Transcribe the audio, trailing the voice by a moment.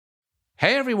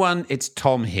Hey everyone, it's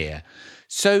Tom here.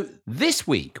 So this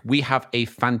week we have a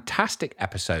fantastic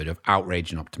episode of Outrage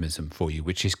and Optimism for you,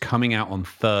 which is coming out on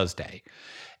Thursday.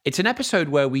 It's an episode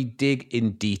where we dig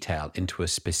in detail into a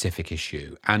specific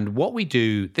issue. And what we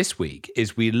do this week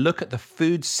is we look at the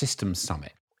Food Systems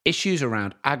Summit, issues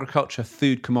around agriculture,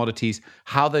 food commodities,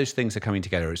 how those things are coming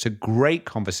together. It's a great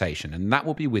conversation, and that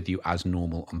will be with you as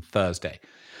normal on Thursday.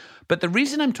 But the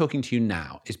reason I'm talking to you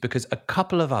now is because a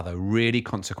couple of other really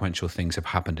consequential things have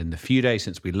happened in the few days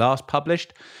since we last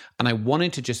published, and I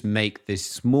wanted to just make this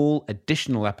small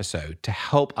additional episode to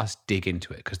help us dig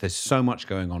into it because there's so much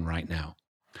going on right now.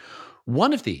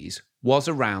 One of these was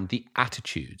around the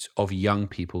attitudes of young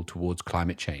people towards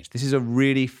climate change. This is a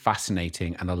really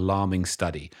fascinating and alarming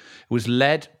study. It was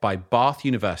led by Bath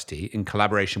University in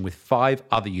collaboration with 5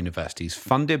 other universities,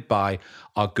 funded by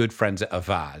our good friends at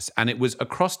Avaaz. And it was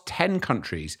across 10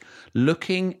 countries,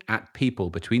 looking at people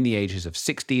between the ages of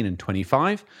 16 and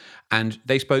 25, and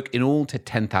they spoke in all to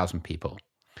 10,000 people.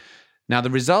 Now,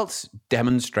 the results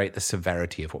demonstrate the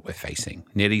severity of what we're facing.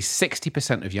 Nearly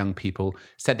 60% of young people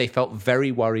said they felt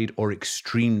very worried or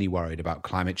extremely worried about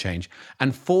climate change,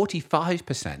 and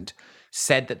 45%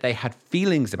 said that they had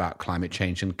feelings about climate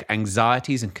change and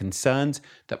anxieties and concerns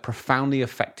that profoundly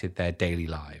affected their daily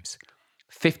lives.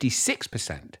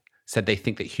 56% said they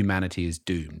think that humanity is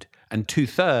doomed, and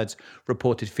 2/3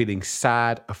 reported feeling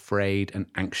sad, afraid, and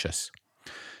anxious.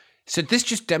 So this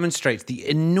just demonstrates the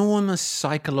enormous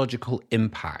psychological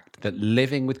impact that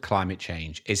living with climate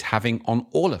change is having on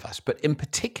all of us, but in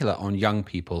particular on young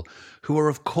people who are,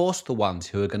 of course, the ones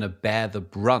who are going to bear the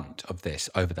brunt of this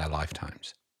over their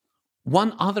lifetimes.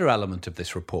 One other element of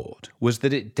this report was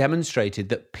that it demonstrated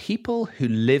that people who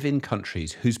live in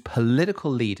countries whose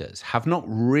political leaders have not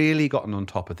really gotten on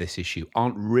top of this issue,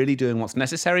 aren't really doing what's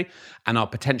necessary, and are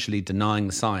potentially denying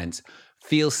the science,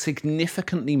 feel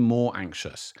significantly more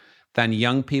anxious than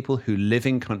young people who live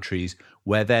in countries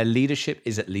where their leadership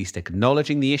is at least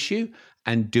acknowledging the issue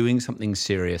and doing something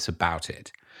serious about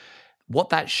it. What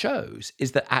that shows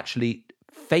is that actually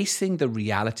facing the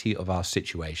reality of our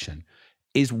situation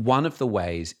is one of the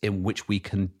ways in which we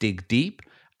can dig deep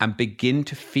and begin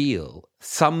to feel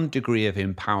some degree of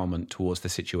empowerment towards the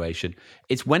situation.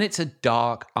 It's when it's a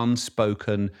dark,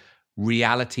 unspoken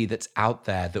reality that's out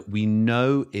there that we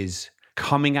know is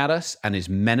coming at us and is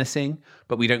menacing,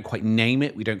 but we don't quite name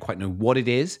it, we don't quite know what it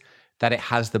is, that it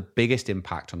has the biggest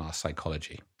impact on our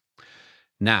psychology.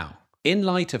 Now, in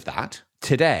light of that,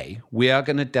 today we are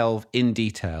going to delve in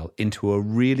detail into a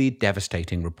really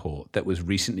devastating report that was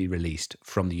recently released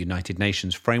from the United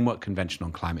Nations Framework Convention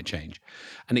on Climate Change.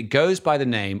 And it goes by the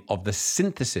name of the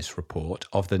Synthesis Report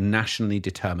of the Nationally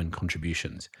Determined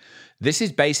Contributions. This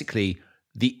is basically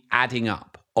the adding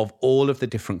up of all of the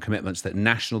different commitments that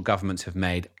national governments have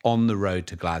made on the road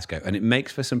to Glasgow. And it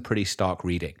makes for some pretty stark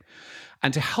reading.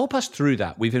 And to help us through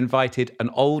that, we've invited an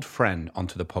old friend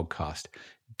onto the podcast.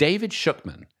 David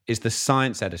Shukman is the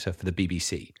science editor for the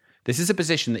BBC. This is a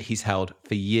position that he's held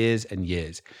for years and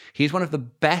years. He's one of the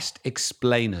best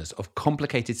explainers of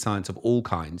complicated science of all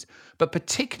kinds, but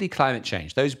particularly climate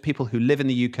change. Those people who live in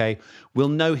the UK will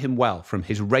know him well from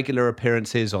his regular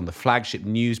appearances on the flagship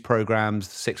news programs,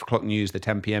 the 6 o'clock news, the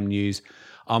 10 p.m. news.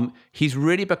 He's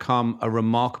really become a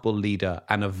remarkable leader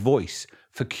and a voice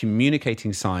for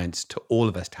communicating science to all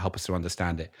of us to help us to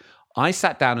understand it. I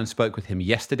sat down and spoke with him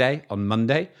yesterday on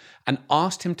Monday and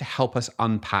asked him to help us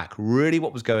unpack really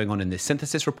what was going on in this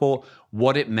synthesis report,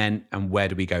 what it meant, and where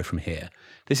do we go from here.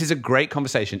 This is a great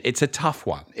conversation. It's a tough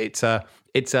one. It's a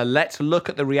let's look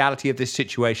at the reality of this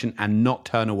situation and not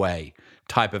turn away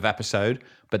type of episode,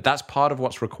 but that's part of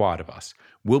what's required of us.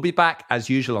 We'll be back as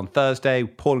usual on Thursday.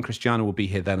 Paul and Christiana will be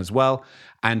here then as well.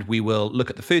 And we will look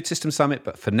at the Food Systems Summit.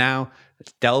 But for now,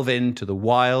 let's delve into the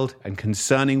wild and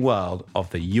concerning world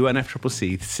of the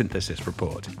UNFCCC Synthesis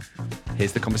Report.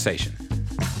 Here's the conversation.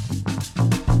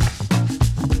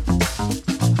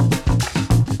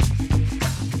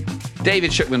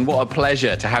 David Shukman, what a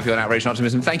pleasure to have you on Outrage and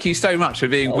Optimism. Thank you so much for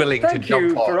being willing to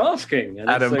jump on. Thank you for asking.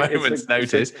 At a moment's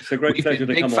notice. It's a great We've pleasure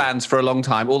been to come big fans for a long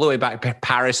time, all the way back to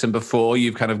Paris and before.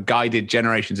 You've kind of guided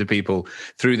generations of people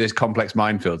through this complex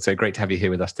minefield. So great to have you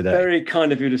here with us today. Very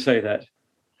kind of you to say that.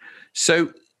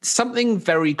 So something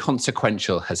very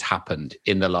consequential has happened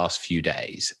in the last few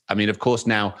days. I mean, of course,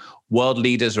 now world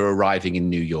leaders are arriving in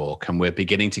New York, and we're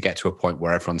beginning to get to a point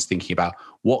where everyone's thinking about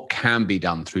what can be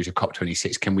done through to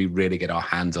COP26. Can we really get our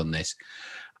hands on this?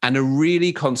 And a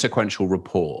really consequential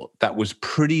report that was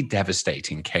pretty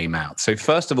devastating came out. So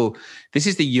first of all, this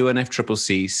is the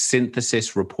UNFCCC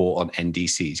Synthesis Report on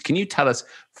NDCs. Can you tell us,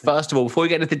 first of all, before we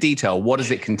get into the detail, what does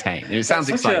it contain? It sounds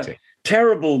exciting.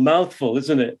 terrible mouthful,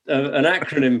 isn't it? An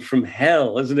acronym from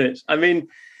hell, isn't it? I mean,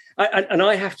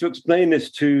 I have to explain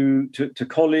this to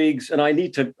colleagues, and I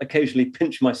need to occasionally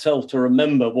pinch myself to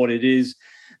remember what it is.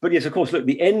 But yes, of course, look,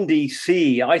 the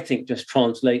NDC, I think, just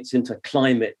translates into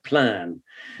climate plan.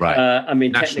 Right. I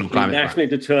mean, National technically, nationally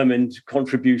determined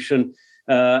contribution.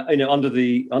 Under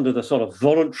the sort of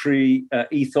voluntary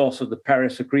ethos of the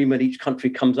Paris Agreement, each country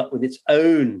comes up with its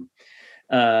own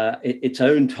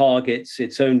targets,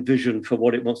 its own vision for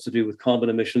what it wants to do with carbon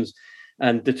emissions,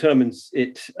 and determines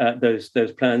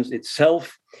those plans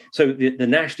itself. So the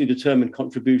nationally determined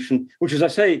contribution, which, as I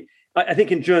say, I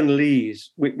think in journalese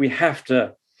we have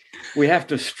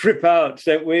to strip out,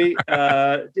 don't we?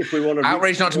 If we want to.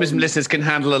 Outraged Optimism listeners can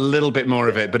handle a little bit more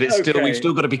of it, but we've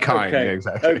still got to be kind. Okay.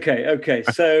 Exactly. Okay.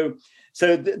 So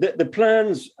the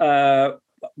plans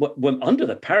were under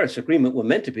the Paris Agreement were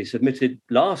meant to be submitted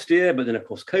last year, but then of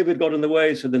course COVID got in the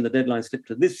way, so then the deadline slipped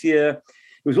to this year.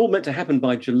 It was all meant to happen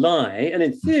by July, and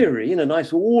in theory, in a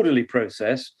nice orderly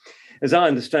process, as I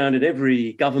understand it,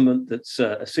 every government that's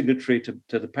a signatory to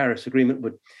the Paris Agreement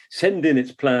would send in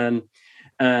its plan,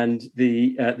 and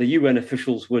the UN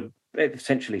officials would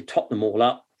essentially tot them all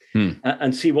up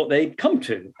and see what they'd come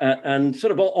to. And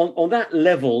sort of on that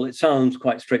level, it sounds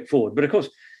quite straightforward. But of course,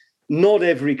 not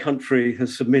every country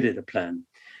has submitted a plan.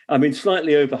 I mean,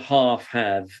 slightly over half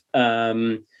have.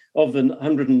 Of the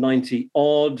 190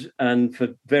 odd, and for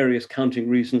various counting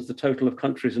reasons, the total of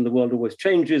countries in the world always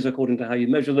changes according to how you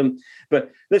measure them.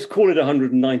 But let's call it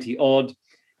 190 odd.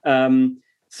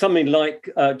 Something like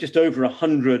just over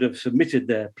 100 have submitted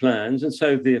their plans. And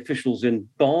so the officials in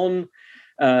Bonn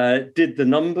did the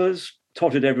numbers,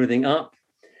 totted everything up,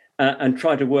 and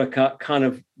tried to work out kind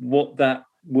of what that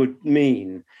would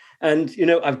mean. And,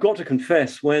 I've got to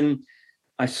confess, when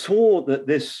I saw that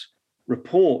this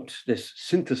report, this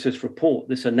synthesis report,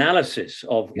 this analysis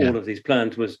of all of these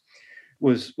plans was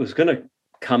going to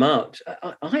come out,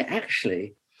 I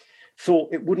actually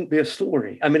thought it wouldn't be a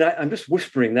story. I mean, I'm just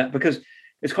whispering that because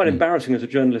it's quite embarrassing as a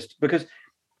journalist, because,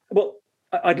 well,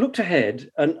 I'd looked ahead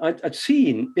and I'd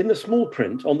seen in the small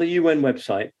print on the UN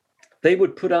website, they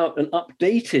would put out an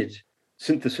updated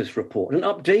synthesis report, an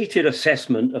updated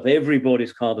assessment of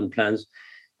everybody's carbon plans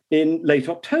in late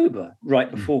October,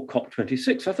 right before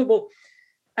COP26. I thought, well,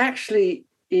 actually,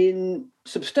 in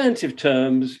substantive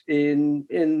terms, in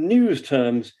news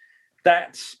terms,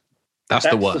 that's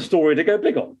the story to go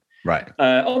big on. Right.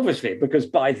 Obviously, because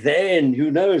by then, who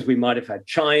knows, we might have had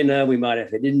China, we might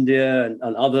have had India and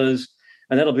others,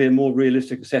 and that'll be a more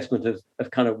realistic assessment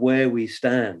of kind of where we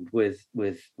stand with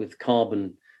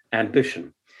carbon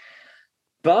ambition.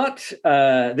 But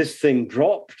this thing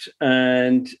dropped,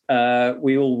 and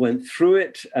we all went through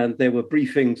it, and there were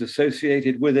briefings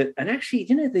associated with it. And actually,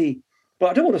 but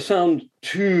I don't want to sound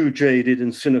too jaded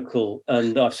and cynical,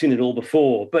 and I've seen it all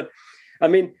before. But I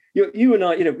mean, you and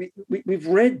I, we've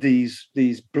read these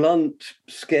blunt,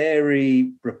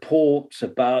 scary reports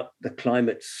about the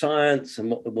climate science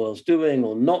and what the world's doing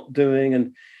or not doing,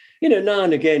 and now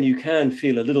and again you can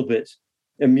feel a little bit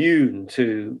immune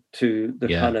to the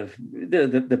kind of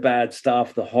the bad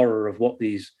stuff, the horror of what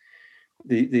these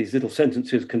little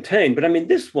sentences contain. But I mean,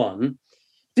 this one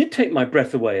did take my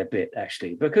breath away a bit,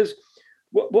 actually, because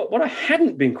what I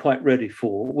hadn't been quite ready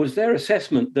for was their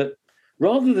assessment that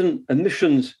rather than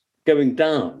emissions going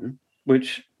down,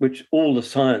 which all the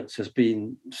science has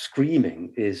been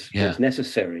screaming is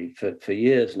necessary for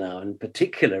years now, and in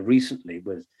particular recently,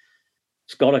 with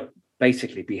it's got to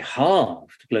basically be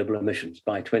halved global emissions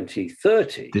by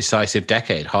 2030. Decisive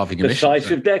decade, halving emissions.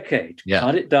 Decisive decade. Yeah.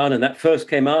 Cut it down. And that first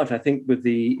came out, I think, with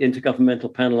the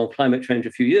Intergovernmental Panel on Climate Change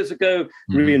a few years ago,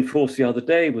 reinforced the other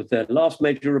day with their last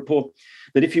major report,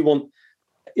 that if you want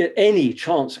any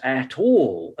chance at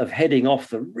all of heading off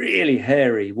the really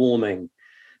hairy warming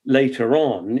later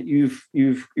on, you've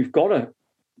got to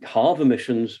halve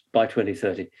emissions by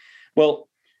 2030. Well,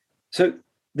 so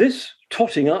this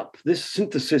totting up, this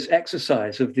synthesis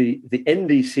exercise of the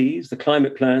NDCs, the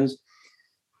climate plans,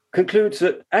 concludes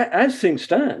that as things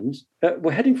stand,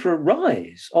 we're heading for a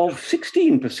rise of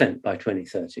 16% by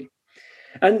 2030.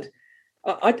 And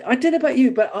I don't know about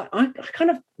you, but I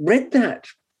kind of read that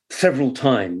several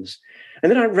times.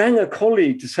 And then I rang a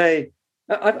colleague to say,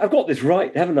 I've got this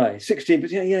right, haven't I?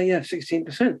 16%, yeah,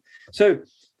 16%. So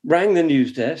rang the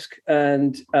news desk,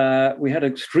 and we had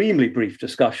an extremely brief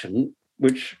discussion,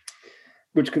 which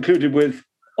concluded with,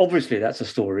 obviously that's a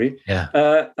story,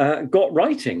 got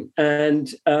writing. And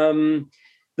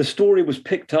the story was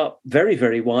picked up very,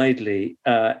 very widely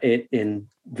in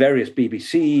various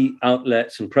BBC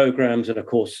outlets and programs, and of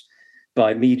course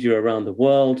by media around the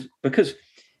world, because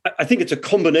I think it's a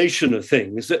combination of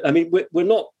things. I mean, we're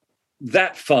not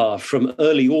that far from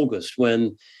early August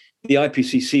when the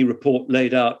IPCC report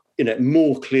laid out,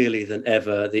 more clearly than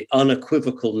ever the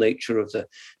unequivocal nature of the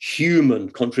human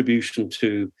contribution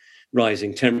to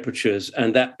rising temperatures,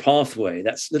 and that pathway,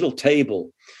 that little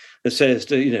table that says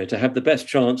to have the best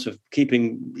chance of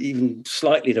keeping even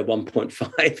slightly to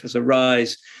 1.5 as a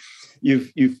rise,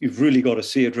 you've really got to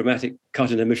see a dramatic cut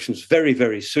in emissions very,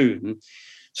 very soon,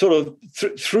 sort of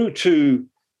through to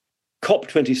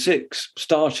COP26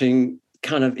 starting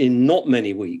kind of in not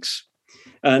many weeks.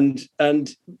 And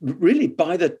really,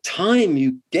 by the time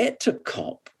you get to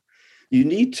COP, you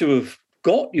need to have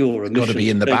got your emissions got to be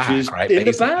in the bag, right? In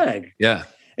the bag. Yeah.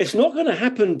 It's not going to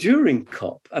happen during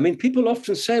COP. I mean, people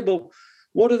often say, well,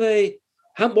 what are they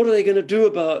going to do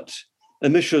about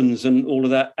emissions and all of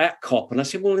that at COP? And I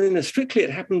say, well, strictly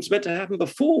it's meant to happen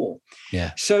before.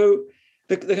 Yeah. So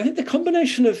I think the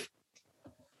combination of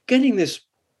getting this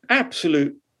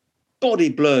absolute body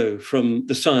blow from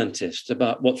the scientists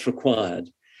about what's required,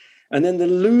 and then the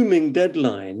looming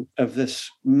deadline of this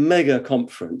mega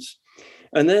conference,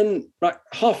 and then right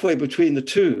halfway between the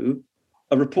two,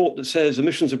 a report that says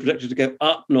emissions are projected to go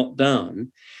up, not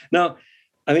down. Now,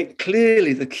 I mean,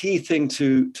 clearly the key thing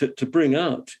to bring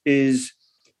out is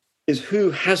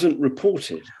who hasn't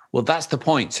reported. Well, that's the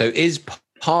point. So is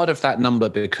part of that number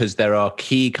because there are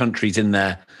key countries in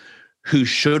there who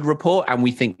should report and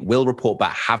we think will report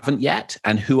but haven't yet?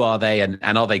 And who are they and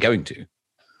are they going to?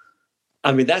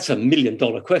 I mean, that's $1 million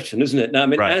question, isn't it? Now, I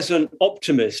mean, right. As an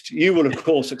optimist, you will, of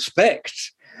course,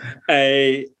 expect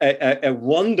a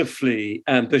wonderfully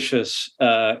ambitious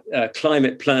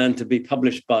climate plan to be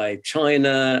published by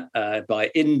China, by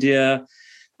India,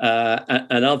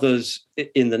 and others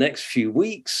in the next few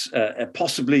weeks,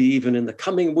 possibly even in the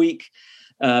coming week,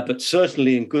 but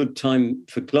certainly in good time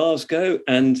for Glasgow.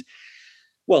 And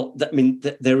well,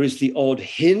 there is the odd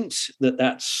hint that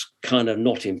that's kind of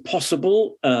not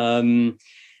impossible. China,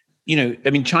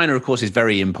 of course, is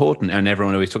very important, and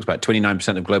everyone always talks about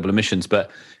 29% of global emissions.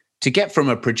 But to get from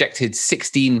a projected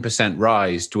 16%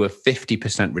 rise to a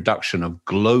 50% reduction of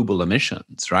global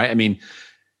emissions, right? I mean,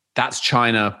 that's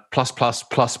China plus.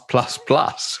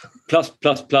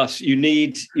 You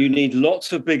need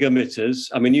lots of big emitters.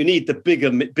 I mean, you need the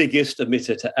biggest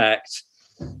emitter to act.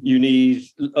 You need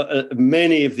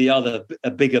many of the other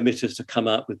big emitters to come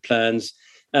out with plans.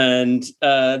 And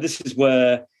this is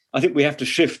where I think we have to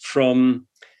shift from,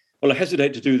 well, I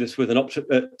hesitate to do this with an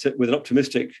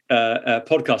optimistic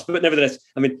podcast, but nevertheless,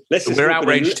 I mean, we're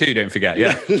outraged too, don't forget.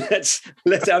 Yeah.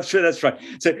 I'm sure that's right.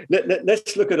 So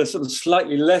let's look at a sort of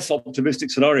slightly less optimistic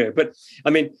scenario. But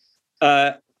I mean,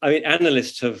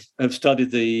 analysts have studied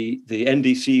the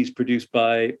NDCs produced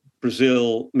by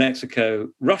Brazil, Mexico,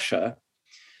 Russia,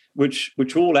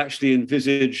 which all actually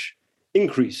envisage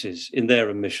increases in their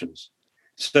emissions.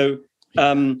 So,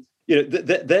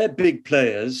 they're big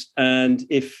players, and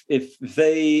if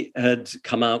they had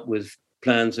come out with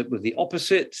plans that were the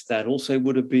opposite, that also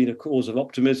would have been a cause of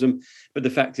optimism. But the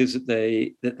fact is that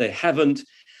they haven't.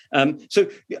 So,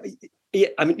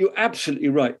 I mean, you're absolutely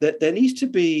right. That there needs to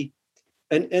be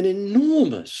an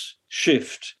enormous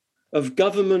shift of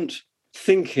government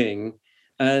thinking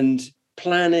and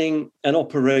planning and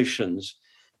operations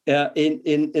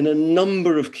in a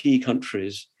number of key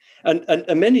countries, and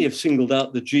many have singled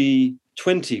out the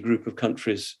G20 group of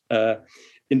countries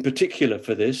in particular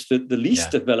for this. The least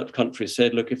developed countries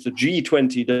said, look, if the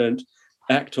G20 don't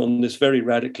act on this very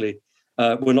radically,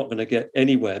 we're not going to get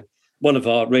anywhere. One of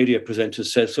our radio presenters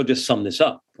says, so just sum this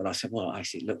up. And I said, well,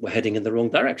 actually, look, we're heading in the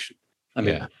wrong direction. I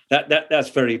mean, that's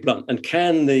very blunt. And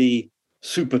can the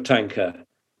supertanker,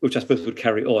 which I suppose would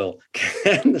carry oil,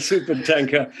 can the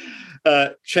supertanker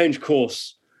change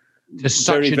course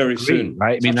very, very soon?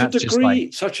 Right? I mean,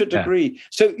 such a degree.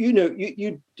 So,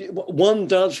 you one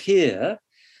does hear,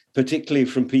 particularly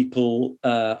from people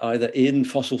either in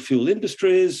fossil fuel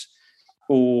industries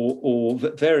or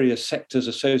various sectors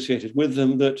associated with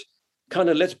them, that kind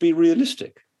of let's be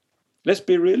realistic,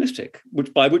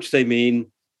 by which they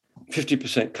mean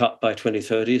 50% cut by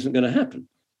 2030 isn't going to happen.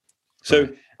 So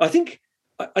right. I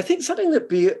think something that'd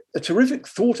be a terrific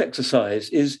thought exercise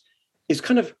is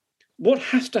kind of what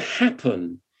has to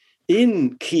happen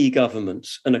in key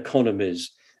governments and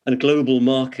economies and global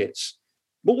markets.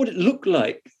 What would it look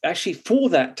like actually for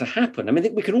that to happen? I mean, I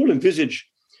think we can all envisage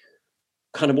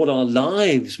kind of what our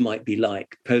lives might be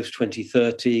like post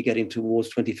 2030, getting towards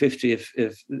 2050, if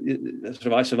sort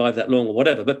of I survive that long or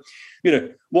whatever. But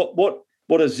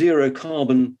what a zero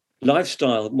carbon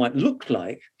lifestyle might look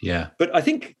like. Yeah. But I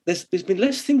think there's been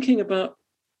less thinking about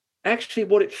actually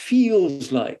what it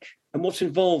feels like and what's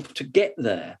involved to get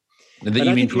there. And that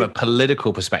you mean from a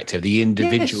political perspective, the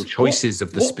individual choices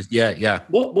of the...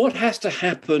 What has to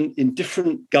happen in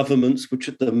different governments, which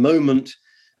at the moment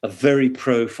are very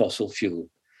pro-fossil fuel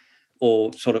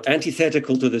or sort of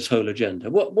antithetical to this whole agenda?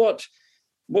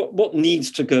 What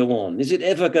needs to go on? Is it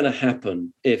ever going to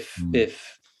happen if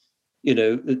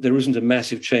there isn't a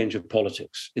massive change of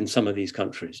politics in some of these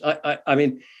countries? I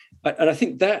mean, I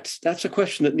think that's a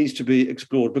question that needs to be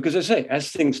explored, because, as I say,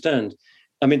 as things stand,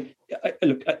 I mean,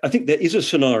 I think there is a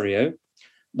scenario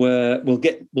where we'll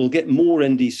get more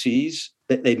NDCs,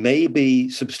 that they may be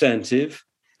substantive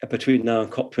between now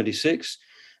and COP26.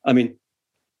 I mean,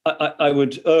 I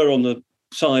would err on the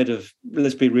side of,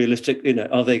 let's be realistic,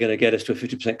 are they going to get us to a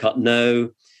 50% cut? No.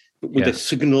 But would they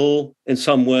signal in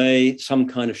some way some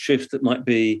kind of shift that might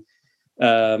be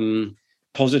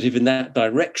positive in that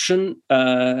direction,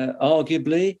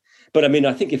 arguably? But I mean,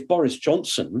 I think if Boris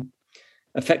Johnson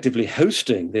effectively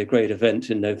hosting their great event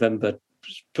in November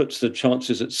puts the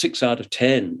chances at 6 out of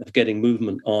 10 of getting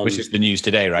movement on, which is the news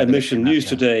today, right? Emission news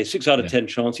today, 6 out of 10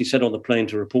 chance. He said on the plane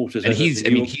to reporters, and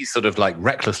he's sort of like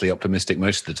recklessly optimistic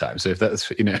most of the time. So if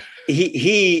that's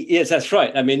yes, that's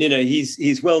right. I mean,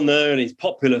 he's well known. He's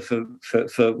popular for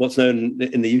what's known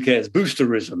in the UK as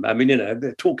boosterism. I mean,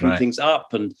 they're talking things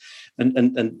up and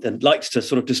likes to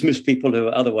sort of dismiss people who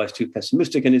are otherwise too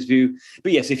pessimistic in his view.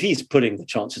 But yes, if he's putting the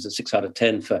chances at 6 out of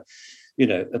 10 for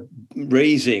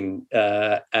raising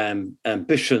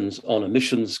ambitions on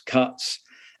emissions cuts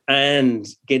and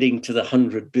getting to the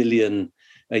 100 billion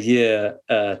a year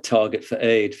target for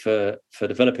aid for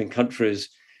developing countries,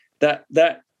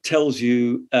 that tells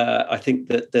you, I think,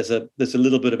 that there's a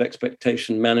little bit of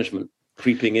expectation management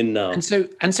creeping in now. And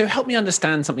so help me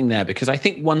understand something there, because I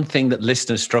think one thing that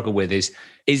listeners struggle with is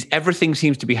everything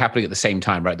seems to be happening at the same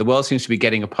time, right? The world seems to be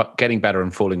getting better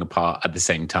and falling apart at the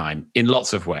same time in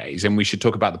lots of ways. And we should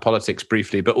talk about the politics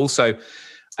briefly, but also,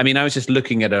 I mean, I was just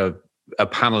looking at a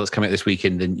panel that's coming out this week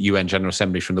in the UN General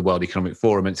Assembly from the World Economic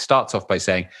Forum. And it starts off by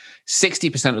saying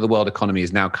 60% of the world economy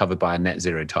is now covered by a net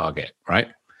zero target, right?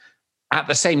 At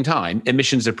the same time,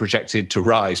 emissions are projected to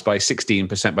rise by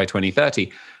 16% by 2030.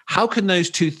 How can those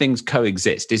two things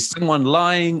coexist? Is someone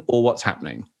lying, or what's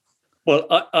happening? Well,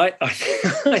 I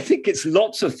think it's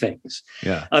lots of things.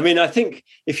 Yeah. I mean, I think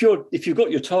if you've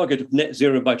got your target of net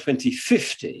zero by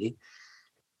 2050,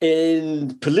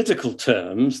 in political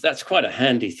terms, that's quite a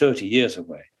handy 30 years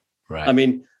away. Right. I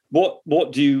mean,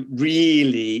 what do you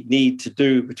really need to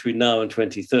do between now and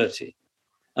 2030?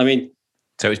 I mean,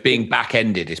 so it's being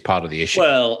back-ended is part of the issue.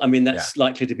 Well, I mean, that's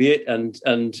likely to be it. And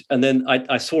then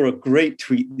I saw a great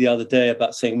tweet the other day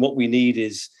about saying what we need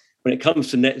is, when it comes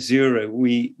to net zero,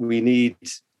 we need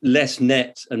less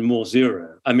net and more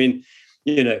zero. I mean,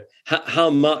 how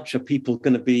much are people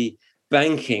going to be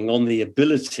banking on the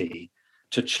ability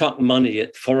to chuck money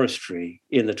at forestry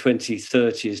in the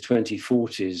 2030s,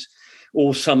 2040s,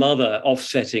 or some other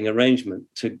offsetting arrangement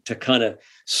to kind of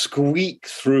squeak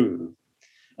through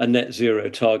a net zero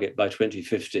target by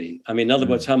 2050? I mean, in other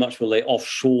words, how much will they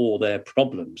offshore their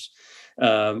problems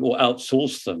or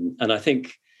outsource them? And I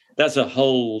think that's a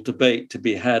whole debate to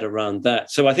be had around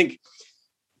that. So I think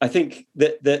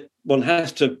that one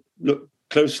has to look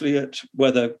closely at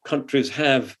whether countries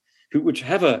and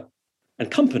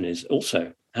companies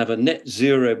also have a net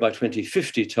zero by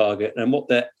 2050 target, and what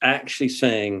they're actually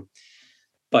saying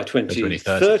by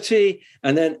 2030,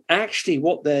 and then actually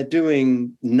what they're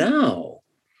doing now.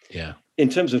 Yeah, in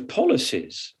terms of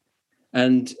policies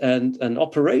and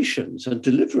operations and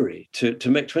delivery to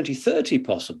make 2030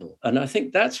 possible. And I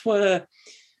think that's where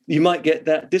you might get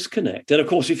that disconnect. And of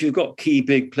course, if you've got key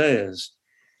big players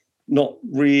not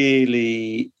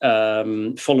really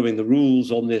following the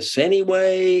rules on this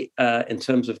anyway, in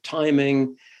terms of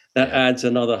timing, that adds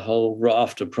another whole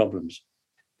raft of problems.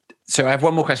 So I have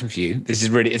one more question for you. This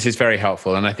is very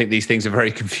helpful. And I think these things are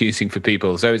very confusing for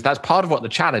people. So that's part of what the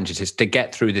challenge is to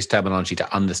get through this terminology,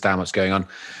 to understand what's going on.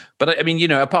 But I mean,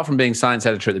 apart from being science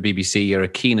editor at the BBC, you're a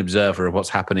keen observer of what's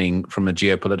happening from a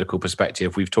geopolitical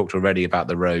perspective. We've talked already about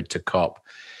the road to COP.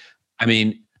 I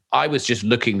mean, I was just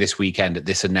looking this weekend at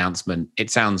this announcement. It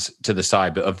sounds to the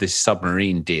side, but of this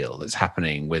submarine deal that's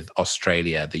happening with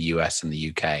Australia, the US, and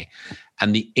the UK,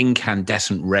 and the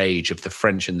incandescent rage of the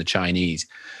French and the Chinese.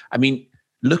 I mean,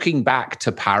 looking back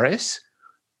to Paris,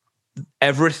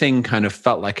 everything kind of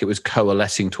felt like it was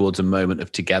coalescing towards a moment of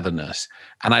togetherness.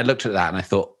 And I looked at that and I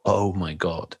thought, oh my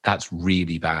God, that's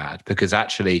really bad, because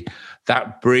actually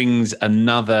that brings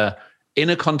another in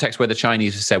a context where the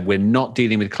Chinese have said we're not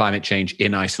dealing with climate change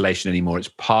in isolation anymore, it's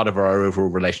part of our overall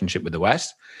relationship with the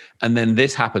West. And then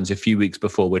this happens a few weeks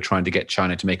before we're trying to get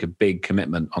China to make a big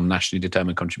commitment on nationally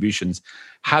determined contributions.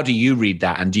 How do you read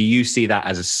that? And do you see that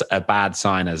as a bad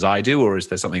sign as I do, or is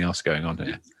there something else going on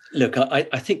here? Look, I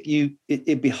think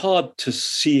it'd be hard to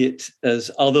see it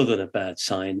as other than a bad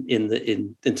sign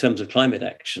in terms of climate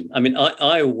action. I mean,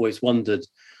 I always wondered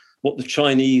what the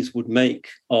Chinese would make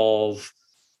of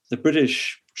the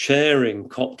British chairing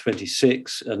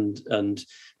COP26 and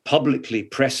publicly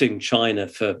pressing China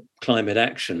for climate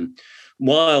action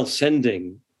while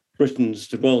sending Britain's,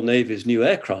 the Royal Navy's new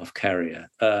aircraft carrier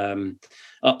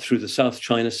up through the South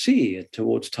China Sea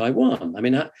towards Taiwan. I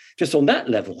mean, just on that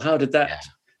level, how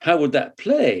would that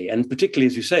play? And particularly,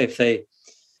 as you say,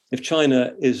 if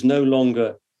China is no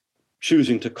longer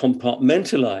choosing to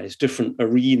compartmentalize different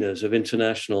arenas of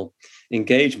international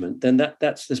engagement, then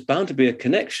there's bound to be a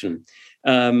connection.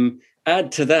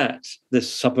 Add to that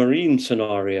this submarine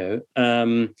scenario,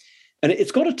 and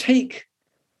it's got to take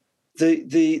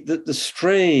the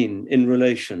strain in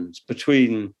relations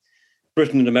between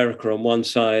Britain and America on one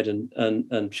side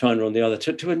and China on the other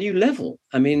to a new level.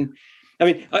 I mean,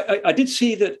 I did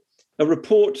see that a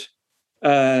report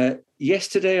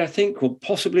yesterday, I think, or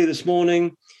possibly this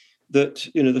morning, that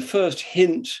the first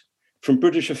hint from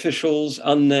British officials,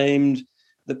 unnamed,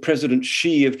 that President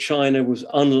Xi of China was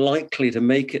unlikely to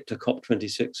make it to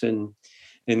COP26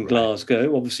 in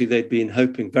Glasgow. Obviously, they'd been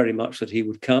hoping very much that he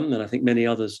would come, and I think many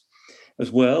others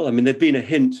as well. I mean, there'd been a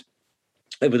hint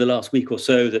over the last week or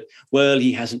so that, well,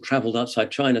 he hasn't traveled outside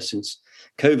China since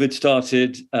COVID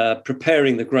started,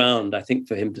 preparing the ground, I think,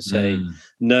 for him to say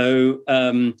no.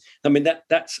 I mean,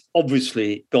 that's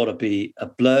obviously got to be a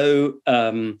blow.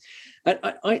 And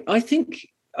I think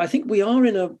we are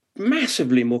in a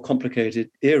massively more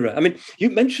complicated era. I mean, you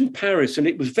mentioned Paris, and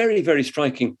it was very, very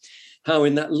striking how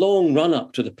in that long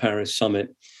run-up to the Paris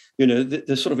summit,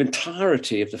 the sort of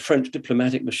entirety of the French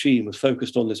diplomatic machine was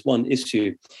focused on this one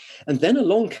issue. And then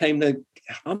along came the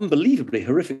unbelievably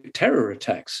horrific terror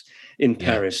attacks in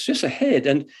Paris, just ahead.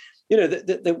 And,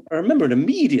 I remember an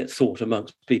immediate thought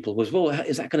amongst people was, well,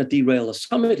 is that going to derail a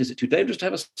summit? Is it too dangerous to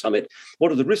have a summit?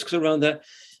 What are the risks around that?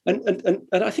 And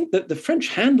I think that the French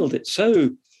handled it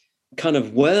so kind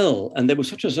of well. And there was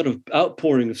such a sort of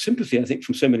outpouring of sympathy, I think,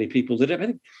 from so many people that I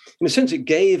think, in a sense, it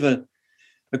gave a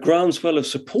groundswell of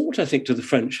support, I think, to the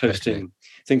French hosting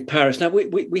Paris. Now,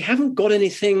 we haven't got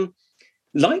anything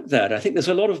like that. I think there's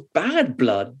a lot of bad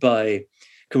blood by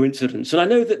coincidence. And I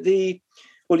know that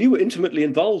you were intimately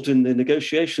involved in the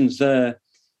negotiations there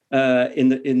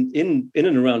in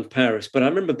and around Paris. But I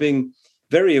remember being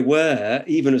very aware,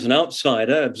 even as an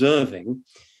outsider observing,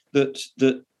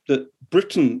 that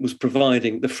Britain was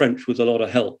providing the French with a lot of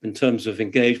help in terms of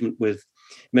engagement with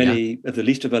many of the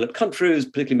least developed countries,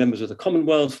 particularly members of the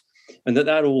Commonwealth, and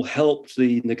that all helped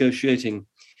the negotiating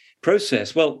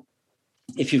process. Well,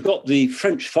 if you've got the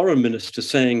French foreign minister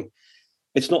saying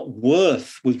it's not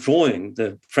worth withdrawing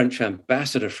the French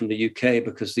ambassador from the UK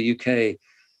because the UK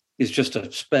is just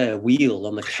a spare wheel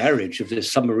on the carriage of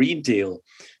this submarine deal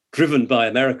driven by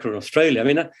America and Australia. I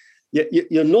mean,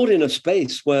 you're not in a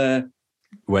space where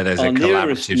there's our a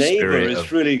nearest collaborative neighbor spirit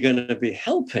is really going to be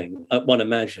helping, one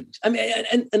imagines. I mean,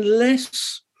 and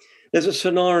unless there's a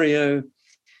scenario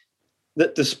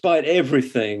that despite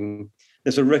everything,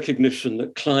 there's a recognition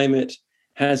that climate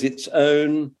has its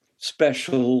own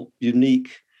special,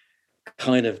 unique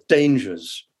kind of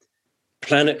dangers,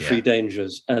 planetary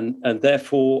dangers, and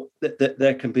therefore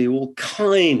there can be all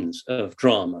kinds of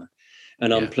drama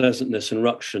and unpleasantness and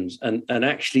ructions. And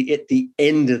actually, at the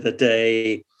end of the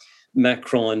day,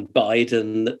 Macron and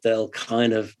Biden, that they'll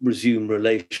kind of resume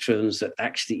relations, that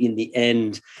actually in the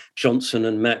end, Johnson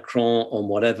and Macron on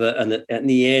whatever, and that at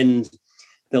the end,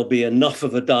 there'll be enough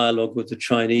of a dialogue with the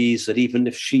Chinese that even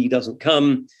if Xi doesn't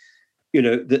come,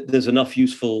 there's enough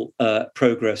useful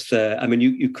progress there. I mean,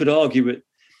 you could argue it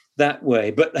that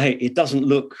way, but hey, it doesn't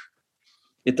look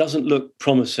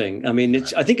promising. I mean,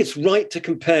 I think it's right to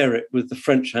compare it with the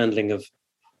French handling of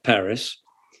Paris,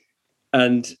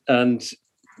 and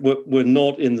we're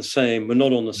not on the same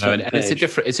page.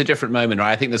 It's a different moment,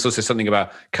 right? I think there's also something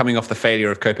about coming off the failure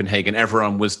of Copenhagen.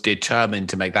 Everyone was determined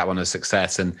to make that one a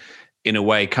success, and in a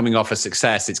way, coming off a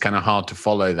success, it's kind of hard to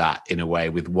follow that in a way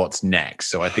with what's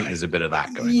next. So I think there's a bit of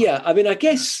that going on. Yeah, I mean, I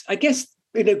guess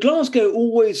Glasgow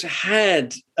always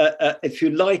had, if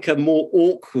you like, a more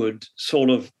awkward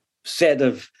sort of set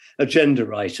of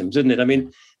agenda items, didn't it? I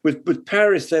mean, with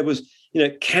Paris, there was,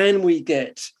 can we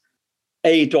get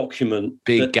a document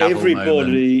big that gavel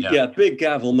everybody, moment. big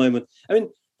gavel moment. I mean,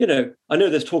 I know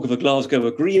there's talk of a Glasgow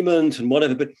agreement and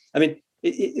whatever, but I mean,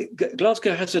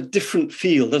 Glasgow has a different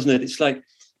feel, doesn't it? It's like,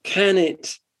 can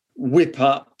it whip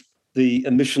up the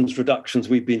emissions reductions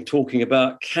we've been talking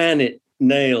about? Can it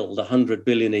nail the 100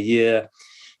 billion a year?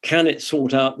 Can it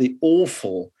sort out the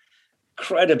awful,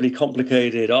 incredibly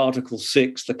complicated Article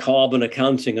 6, the carbon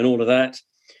accounting and all of that,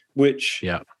 which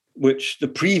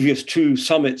the previous two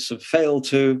summits have failed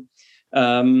to?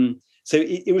 So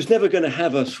it was never going to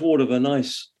have a sort of a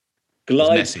nice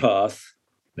glide path.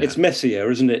 Yeah. It's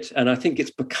messier, isn't it? And I think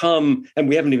it's become, and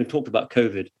we haven't even talked about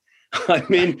COVID. I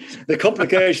mean, the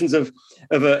complications of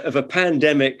a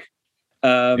pandemic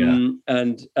and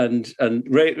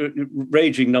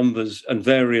raging numbers and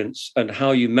variants, and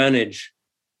how you manage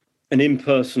an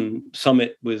in-person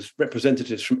summit with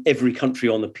representatives from every country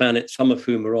on the planet, some of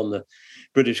whom are on the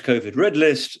British COVID red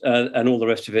list, and all the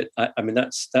rest of it. I mean,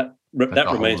 that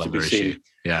remains to be seen.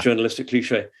 Yeah. Journalistic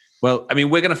cliche. Well, I mean,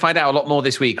 we're going to find out a lot more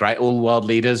this week, right? All world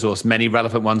leaders, or many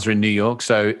relevant ones, are in New York.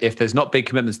 So if there's not big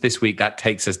commitments this week, that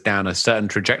takes us down a certain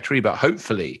trajectory. But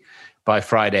hopefully by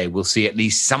Friday, we'll see at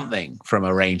least something from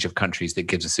a range of countries that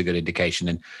gives us a good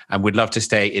indication. And we'd love to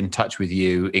stay in touch with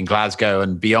you in Glasgow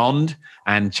and beyond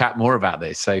and chat more about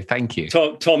this. So thank you.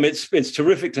 Tom, it's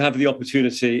terrific to have the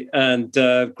opportunity, and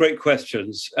great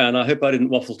questions. And I hope I didn't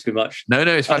waffle too much. No,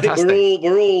 it's fantastic. I think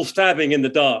we're all stabbing in the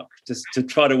dark to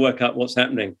try to work out what's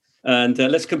happening. And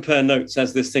let's compare notes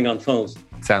as this thing unfolds.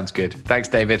 Sounds good. Thanks,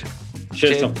 David.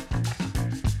 Cheers, Tom.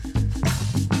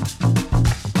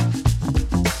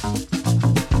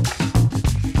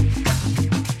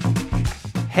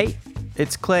 Hey,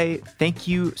 it's Clay. Thank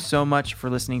you so much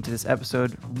for listening to this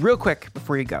episode. Real quick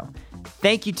before you go,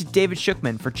 thank you to David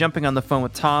Shookman for jumping on the phone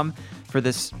with Tom for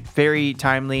this very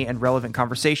timely and relevant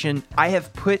conversation. I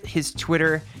have put his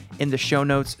Twitter in the show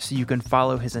notes so you can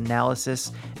follow his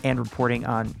analysis and reporting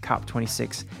on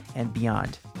COP26 and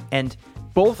beyond. And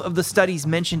both of the studies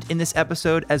mentioned in this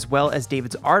episode, as well as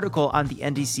David's article on the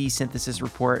NDC synthesis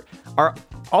report, are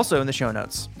also in the show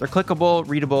notes. They're clickable,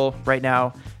 readable right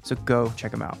now, so go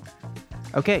check them out.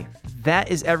 Okay, that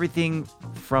is everything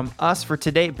from us for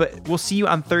today, but we'll see you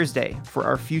on Thursday for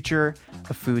our Future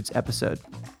of Foods episode.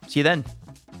 See you then.